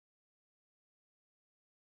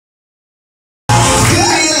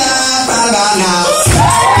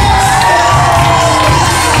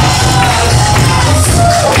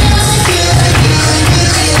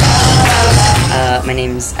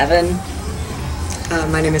name's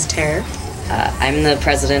Evan. My name is Tara. I'm the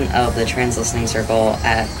president of the Trans Listening Circle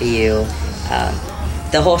at BU.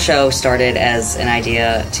 The whole show started as an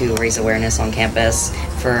idea to raise awareness on campus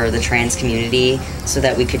for the trans community so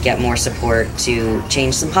that we could get more support to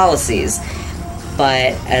change some policies.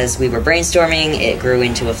 But as we were brainstorming, it grew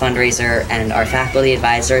into a fundraiser, and our faculty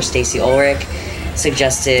advisor, Stacy Ulrich,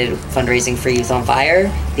 suggested fundraising for Youth on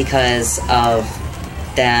Fire because of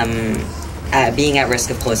them being at risk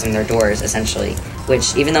of closing their doors, essentially.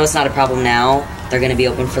 Which, even though it's not a problem now, they're going to be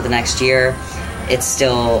open for the next year. It's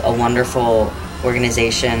still a wonderful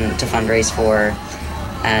organization to fundraise for,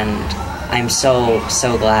 and I'm so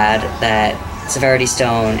glad that Severity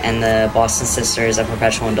Stone and the Boston Sisters of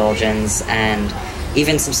Perpetual Indulgence and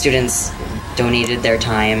even some students donated their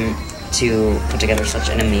time to put together such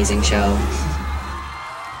an amazing show.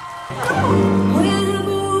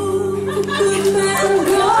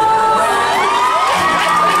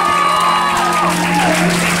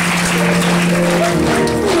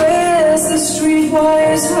 Where's the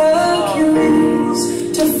streetwise Hercules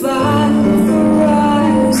to find the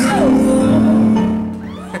rise?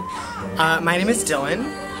 My name is Dylan,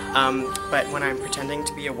 but when I'm pretending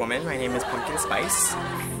to be a woman, my name is Pumpkin Spice.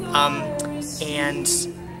 And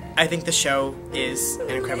I think the show is an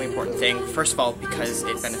incredibly important thing, first of all because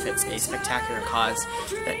it benefits a spectacular cause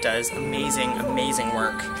that does amazing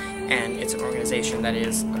work, and it's an organization that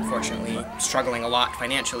is unfortunately struggling a lot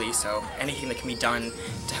financially, so anything that can be done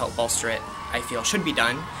to help bolster it, I feel, should be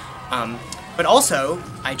done. But also,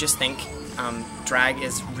 I just think drag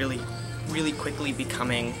is really quickly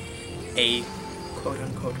becoming a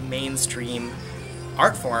quote-unquote mainstream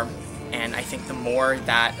art form, and I think the more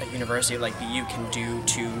that a university like BU can do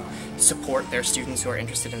to support their students who are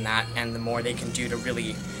interested in that, and the more they can do to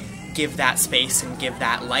really give that space and give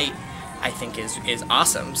that light, I think is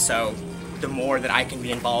awesome. So the more that I can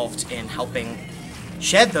be involved in helping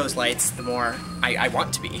shed those lights, the more I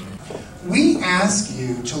want to be. We ask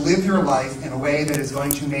you to live your life in a way that is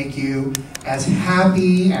going to make you as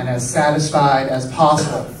happy and as satisfied as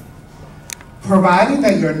possible, providing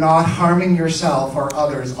that you're not harming yourself or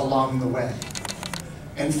others along the way.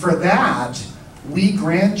 And for that, we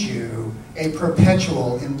grant you a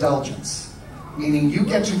perpetual indulgence, meaning you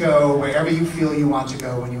get to go wherever you feel you want to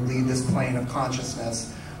go when you leave this plane of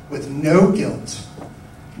consciousness with no guilt,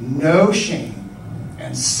 no shame,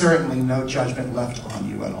 and certainly no judgment left on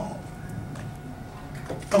you at all.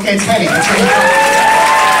 Okay, Teddy, what's your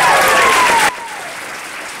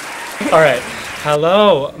All right.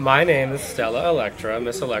 Hello, my name is Stella Electra.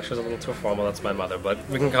 Miss Electra's a little too formal, that's my mother, but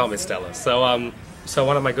we can call me Stella. So, so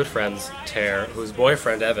one of my good friends, Tara, whose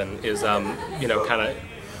boyfriend, Evan, is, you know, kind of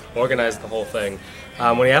organized the whole thing.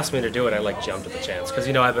 When he asked me to do it, I, like, jumped at the chance. Because,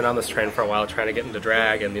 you know, I've been on this train for a while trying to get into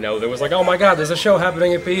drag, and, you know, there was like, oh my god, there's a show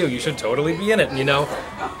happening at BU, you should totally be in it, and, you know,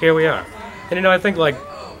 here we are. And, you know, I think, like,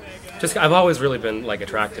 I've always really been, like,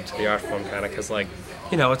 attracted to the art form, kind of, because, like,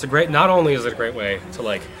 you know, it's a great, not only is it a great way to,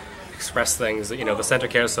 like, express things that, you know, the center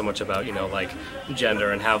cares so much about, you know, like, gender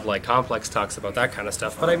and have, like, complex talks about that kind of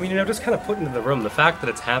stuff, but I mean, you know, just kind of put into the room, the fact that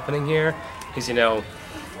it's happening here is, you know,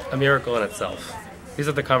 a miracle in itself. These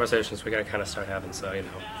are the conversations we gotta kind of start having, so, you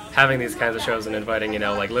know, having these kinds of shows and inviting, you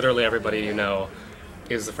know, like, literally everybody you know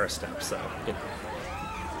is the first step, so, you know.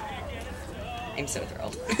 I'm so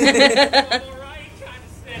thrilled.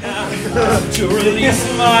 To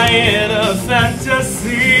release my inner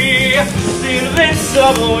fantasy, the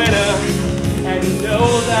invincible winner, and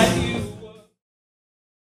know that you